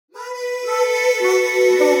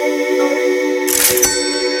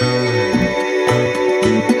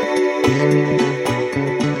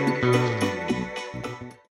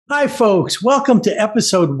Hi, folks. Welcome to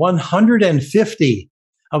episode 150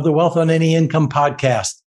 of the Wealth on Any Income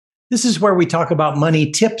podcast. This is where we talk about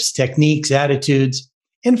money tips, techniques, attitudes,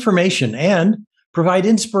 information, and provide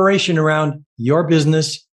inspiration around your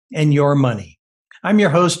business and your money. I'm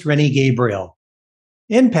your host, Rennie Gabriel.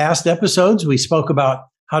 In past episodes, we spoke about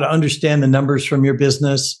how to understand the numbers from your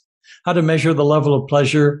business, how to measure the level of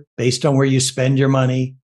pleasure based on where you spend your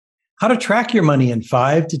money, how to track your money in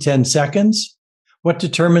 5 to 10 seconds, what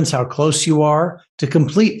determines how close you are to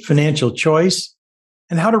complete financial choice,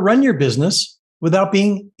 and how to run your business without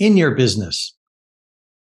being in your business.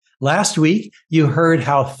 Last week, you heard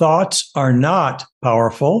how thoughts are not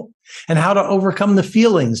powerful and how to overcome the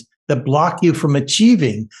feelings that block you from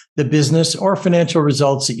achieving the business or financial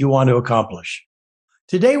results that you want to accomplish.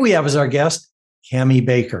 Today, we have as our guest, Cami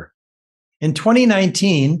Baker. In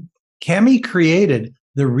 2019, Cami created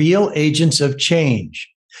the Real Agents of Change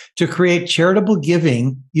to create charitable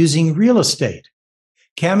giving using real estate.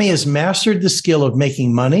 Cami has mastered the skill of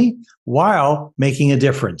making money while making a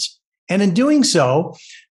difference. And in doing so,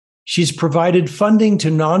 she's provided funding to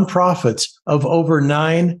nonprofits of over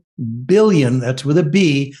 $9 billion, that's with a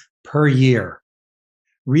B, per year.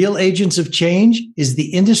 Real Agents of Change is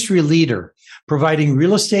the industry leader, providing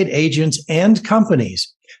real estate agents and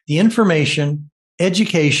companies the information,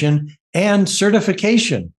 education, and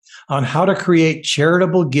certification on how to create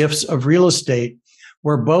charitable gifts of real estate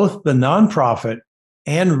where both the nonprofit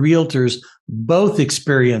and realtors both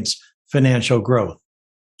experience financial growth.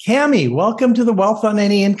 Cami, welcome to the Wealth on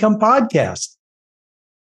Any Income podcast.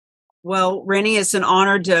 Well, Rennie, it's an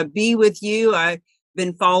honor to be with you. I've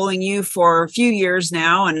been following you for a few years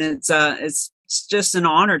now, and it's just an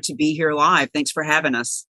honor to be here live. Thanks for having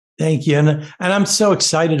us. Thank you. And I'm so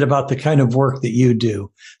excited about the kind of work that you do.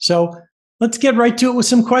 So let's get right to it with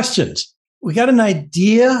some questions. We got an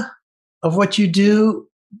idea of what you do.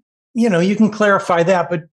 You know, you can clarify that,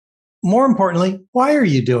 but more importantly, why are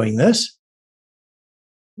you doing this?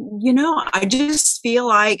 You know, I just feel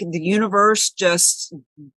like the universe just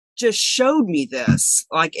showed me this.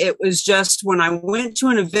 Like it was just when I went to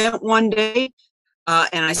an event one day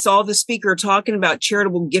and I saw the speaker talking about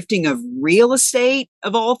charitable gifting of real estate,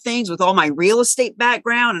 of all things, with all my real estate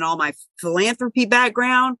background and all my philanthropy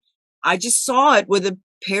background. I just saw it with a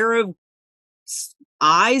pair of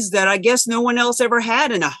eyes that I guess no one else ever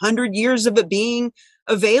had in 100 years of it being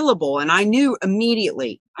available. And I knew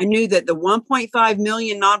immediately, that the 1.5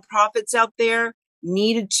 million nonprofits out there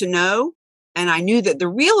needed to know. And I knew that the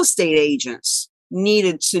real estate agents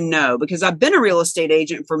needed to know because I've been a real estate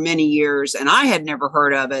agent for many years and I had never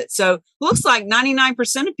heard of it. So it looks like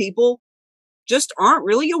 99% of people just aren't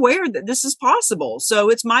really aware that this is possible. So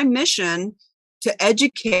it's my mission to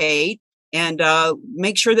educate and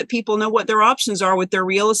make sure that people know what their options are with their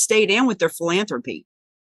real estate and with their philanthropy.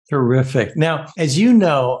 Terrific. Now, as you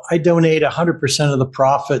know, I donate 100% of the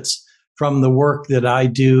profits from the work that I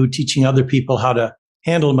do, teaching other people how to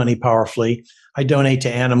handle money powerfully. I donate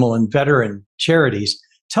to animal and veteran charities.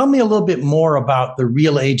 Tell me a little bit more about the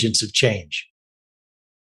Real Agents of Change.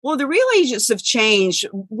 Well, the Real Agents of Change,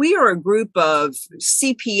 we are a group of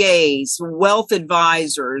CPAs, wealth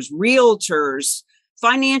advisors, realtors,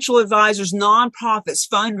 financial advisors, nonprofits,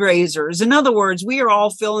 fundraisers. In other words, we are all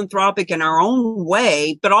philanthropic in our own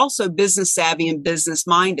way, but also business savvy and business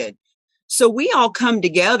minded. So we all come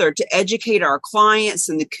together to educate our clients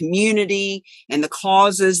and the community and the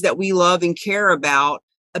causes that we love and care about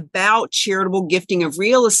charitable gifting of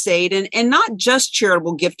real estate and not just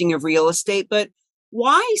charitable gifting of real estate, but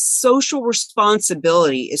why social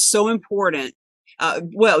responsibility is so important.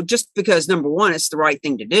 Well, just because number one, it's the right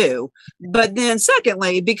thing to do. But then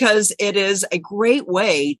secondly, because it is a great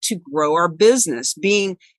way to grow our business,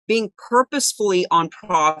 being purposefully on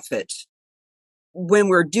profit. When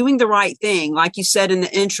we're doing the right thing, like you said in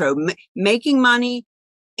the intro, making money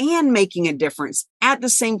and making a difference at the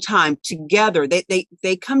same time together,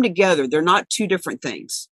 they come together. They're not two different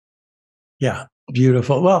things. Yeah,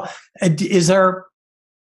 beautiful. Well, is there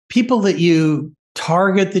people that you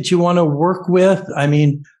target that you want to work with? I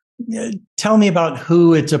mean, tell me about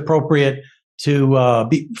who it's appropriate to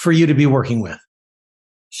for you to be working with.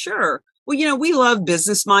 Sure. Well, you know, we love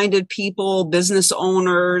business-minded people, business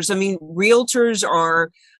owners. I mean, realtors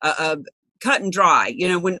are cut and dry. You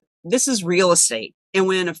know, when this is real estate, and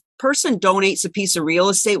when a person donates a piece of real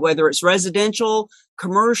estate, whether it's residential,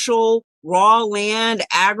 commercial, raw land,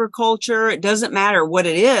 agriculture, it doesn't matter what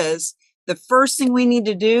it is. The first thing we need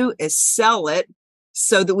to do is sell it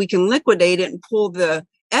so that we can liquidate it and pull the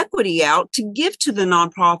equity out to give to the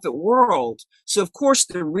nonprofit world. So, of course,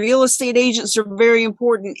 the real estate agents are very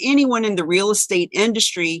important. Anyone in the real estate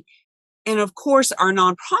industry And of course, our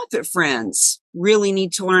nonprofit friends really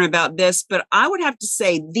need to learn about this. But I would have to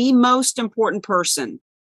say the most important person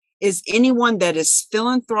is anyone that is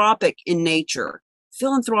philanthropic in nature.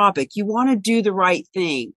 Philanthropic, you want to do the right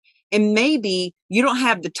thing. And maybe you don't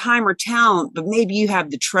have the time or talent, but maybe you have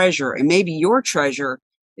the treasure, and maybe your treasure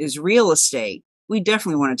is real estate. We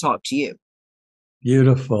definitely want to talk to you.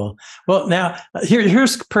 Beautiful. Well, now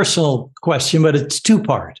here's a personal question, but it's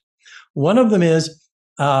two-part. One of them is,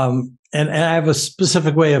 and I have a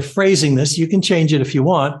specific way of phrasing this. You can change it if you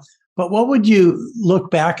want. But what would you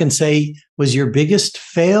look back and say was your biggest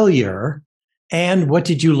failure, and what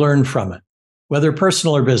did you learn from it, whether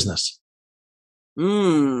personal or business?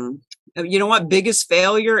 You know what? Biggest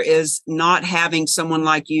failure is not having someone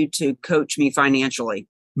like you to coach me financially.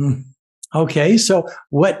 Okay. So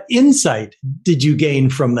what insight did you gain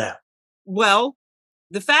from that? Well,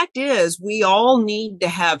 the fact is we all need to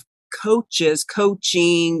have coaches,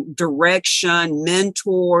 coaching, direction,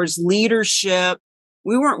 mentors, leadership.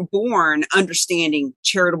 We weren't born understanding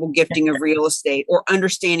charitable gifting of real estate or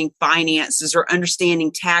understanding finances or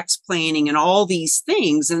understanding tax planning and all these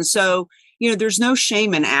things. And so, there's no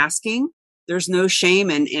shame in asking. There's no shame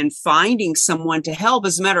in finding someone to help.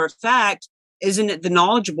 As a matter of fact, isn't it the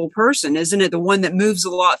knowledgeable person? Isn't it the one that moves a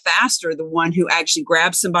lot faster? The one who actually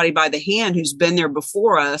grabs somebody by the hand who's been there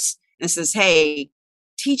before us and says, hey,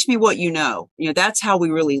 teach me what you know. That's how we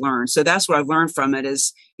really learn. So that's what I've learned from it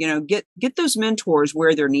is, get those mentors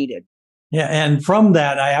where they're needed. Yeah. And from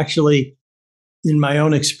that, I actually, in my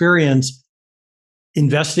own experience,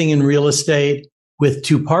 investing in real estate with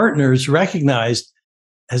two partners, recognized,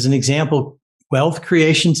 as an example, wealth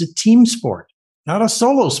creation's a team sport, not a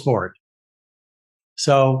solo sport.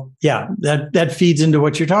 So yeah, that feeds into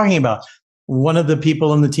what you're talking about. One of the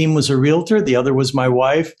people on the team was a realtor. The other was my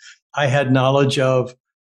wife. I had knowledge of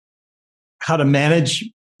how to manage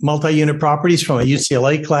multi-unit properties from a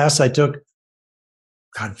UCLA class I took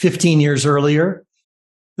 15 years earlier.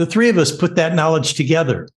 The three of us put that knowledge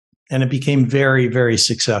together, and it became very, very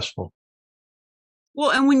successful.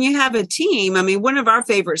 Well, and when you have a team, one of our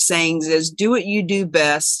favorite sayings is do what you do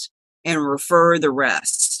best and refer the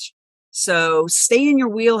rest. So stay in your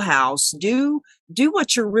wheelhouse, do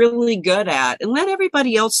what you're really good at, and let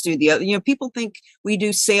everybody else do the other. People think we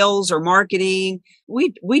do sales or marketing.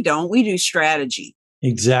 We don't. We do strategy.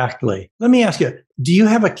 Exactly. Let me ask you, do you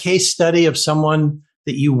have a case study of someone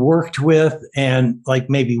that you worked with and like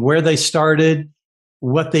maybe where they started,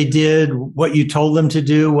 what they did, what you told them to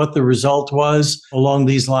do, what the result was along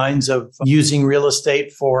these lines of using real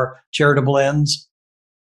estate for charitable ends?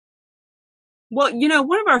 Well,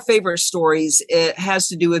 one of our favorite stories, it has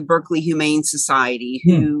to do with Berkeley Humane Society,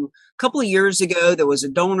 who a couple of years ago, there was a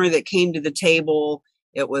donor that came to the table.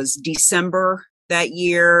 It was December that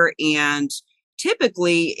year. And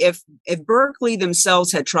typically, if Berkeley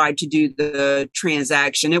themselves had tried to do the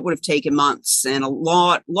transaction, it would have taken months and a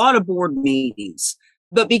lot of board meetings.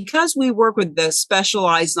 But because we work with the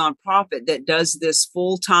specialized nonprofit that does this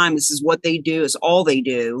full time, this is what they do, is all they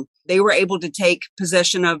do. They were able to take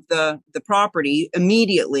possession of the property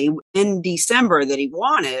immediately in December that he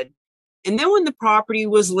wanted. And then when the property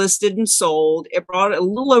was listed and sold, it brought a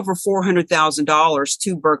little over $400,000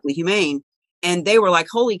 to Berkeley Humane. And they were like,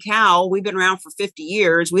 holy cow, we've been around for 50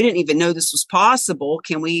 years. We didn't even know this was possible.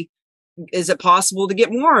 Is it possible to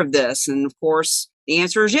get more of this? And of course, the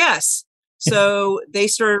answer is yes. So they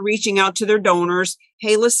started reaching out to their donors.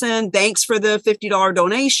 Hey, listen, thanks for the $50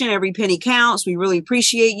 donation. Every penny counts. We really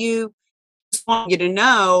appreciate you. Just want you to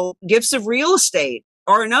know gifts of real estate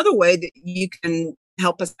are another way that you can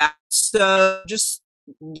help us out. So just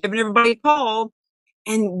giving everybody a call.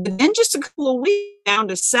 And then just a couple of weeks, found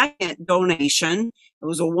a second donation. It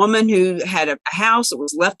was a woman who had a house that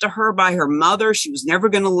was left to her by her mother. She was never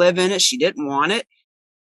going to live in it. She didn't want it.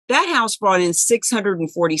 That house brought in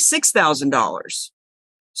 $646,000.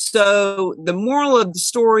 So the moral of the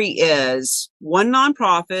story is one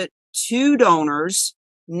nonprofit, two donors,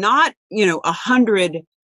 not, 100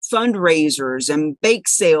 fundraisers and bake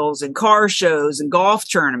sales and car shows and golf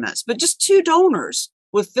tournaments, but just two donors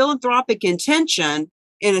with philanthropic intention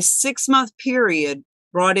in a 6-month period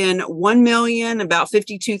brought in $1 million, about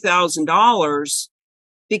 $52,000.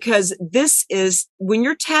 Because this is when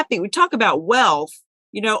you're tapping, we talk about wealth.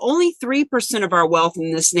 Only 3% of our wealth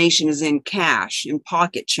in this nation is in cash, in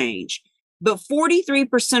pocket change, but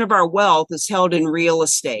 43% of our wealth is held in real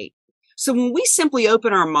estate. So when we simply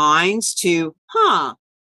open our minds to,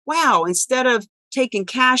 wow, instead of taking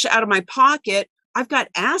cash out of my pocket, I've got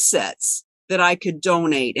assets that I could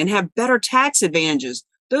donate and have better tax advantages.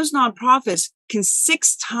 Those nonprofits can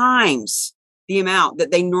 6 times the amount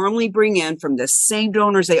that they normally bring in from the same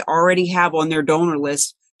donors they already have on their donor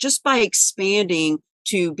list just by expanding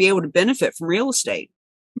to be able to benefit from real estate.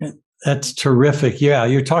 That's terrific. Yeah,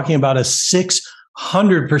 you're talking about a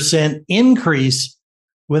 600% increase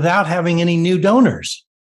without having any new donors.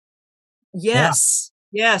 Yes.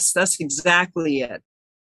 Yeah. Yes, that's exactly it.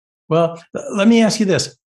 Well, let me ask you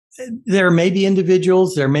this. There may be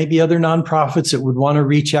individuals, there may be other nonprofits that would want to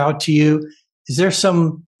reach out to you. Is there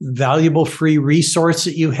some valuable free resource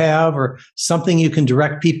that you have or something you can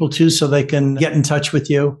direct people to so they can get in touch with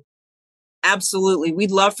you? Absolutely. We'd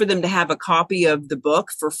love for them to have a copy of the book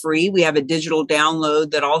for free. We have a digital download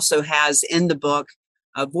that also has in the book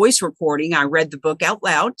a voice recording. I read the book out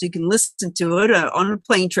loud, so you can listen to it on a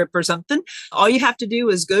plane trip or something. All you have to do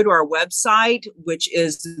is go to our website, which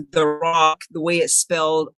is The Rock, the way it's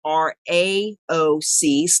spelled,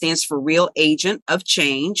 RAOC, stands for Real Agent of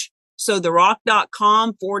Change. So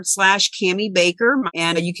therock.com/Cami Baker,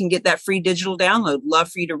 and you can get that free digital download. Love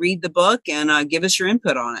for you to read the book and give us your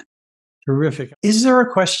input on it. Terrific. Is there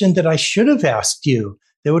a question that I should have asked you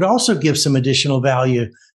that would also give some additional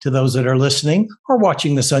value to those that are listening or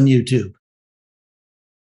watching this on YouTube?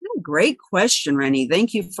 Great question, Rennie.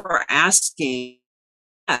 Thank you for asking.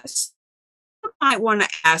 Yes. You might want to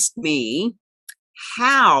ask me,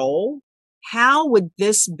 how would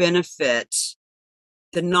this benefit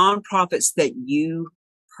the nonprofits that you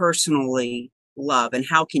personally love, and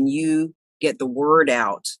how can you get the word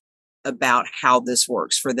out about how this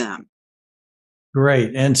works for them?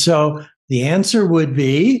 Great. And so the answer would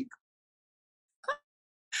be?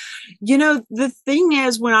 The thing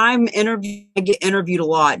is, when I get interviewed a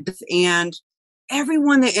lot, and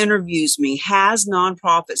everyone that interviews me has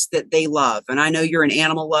nonprofits that they love. And I know you're an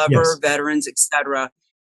animal lover, yes, veterans, etc.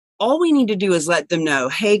 All we need to do is let them know,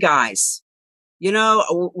 hey guys,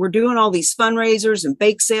 we're doing all these fundraisers and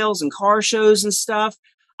bake sales and car shows and stuff.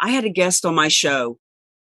 I had a guest on my show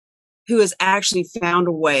who has actually found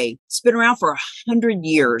a way. It's been around for 100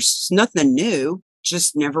 years. It's nothing new,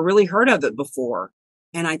 just never really heard of it before.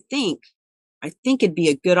 And I think it'd be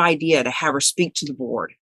a good idea to have her speak to the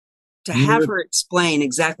board, to have her explain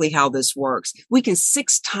exactly how this works. We can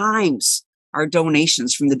 6 times our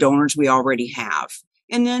donations from the donors we already have.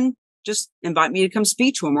 And then just invite me to come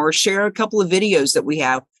speak to them or share a couple of videos that we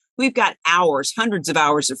have. We've got hundreds of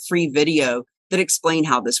hours of free video that explain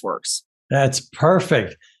how this works. That's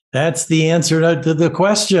perfect. That's the answer to the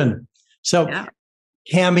question. So, yeah.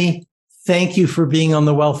 Cami, thank you for being on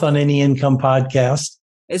the Wealth on Any Income podcast.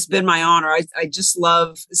 It's been my honor. I just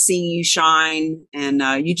love seeing you shine, and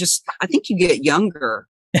I think you get younger.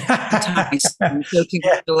 So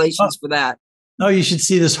congratulations for that. Oh, you should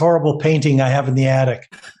see this horrible painting I have in the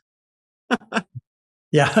attic.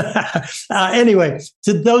 Yeah. Anyway,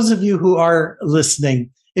 to those of you who are listening,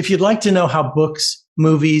 if you'd like to know how books,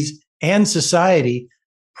 movies, and society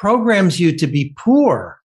programs you to be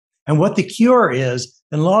poor and what the cure is,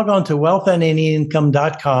 then log on to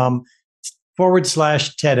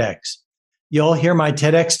wealthonanyincome.com/TEDx. You'll hear my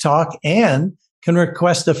TEDx talk and can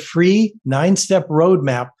request a free 9-step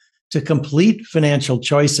roadmap to complete financial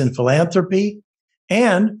choice and philanthropy,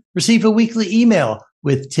 and receive a weekly email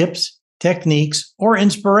with tips, techniques, or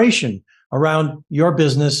inspiration around your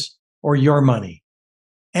business or your money.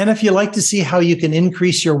 And if you'd like to see how you can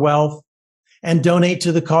increase your wealth and donate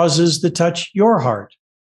to the causes that touch your heart,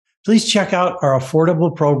 please check out our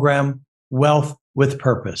affordable program, Wealth with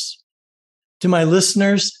Purpose. To my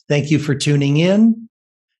listeners, thank you for tuning in.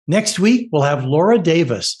 Next week, we'll have Laura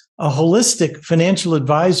Davis, a holistic financial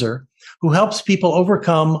advisor who helps people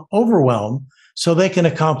overcome overwhelm so they can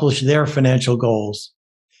accomplish their financial goals.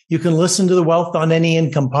 You can listen to the Wealth on Any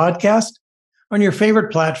Income podcast on your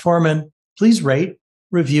favorite platform, and please rate,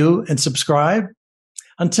 review, and subscribe.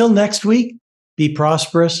 Until next week, be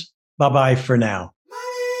prosperous. Bye-bye for now.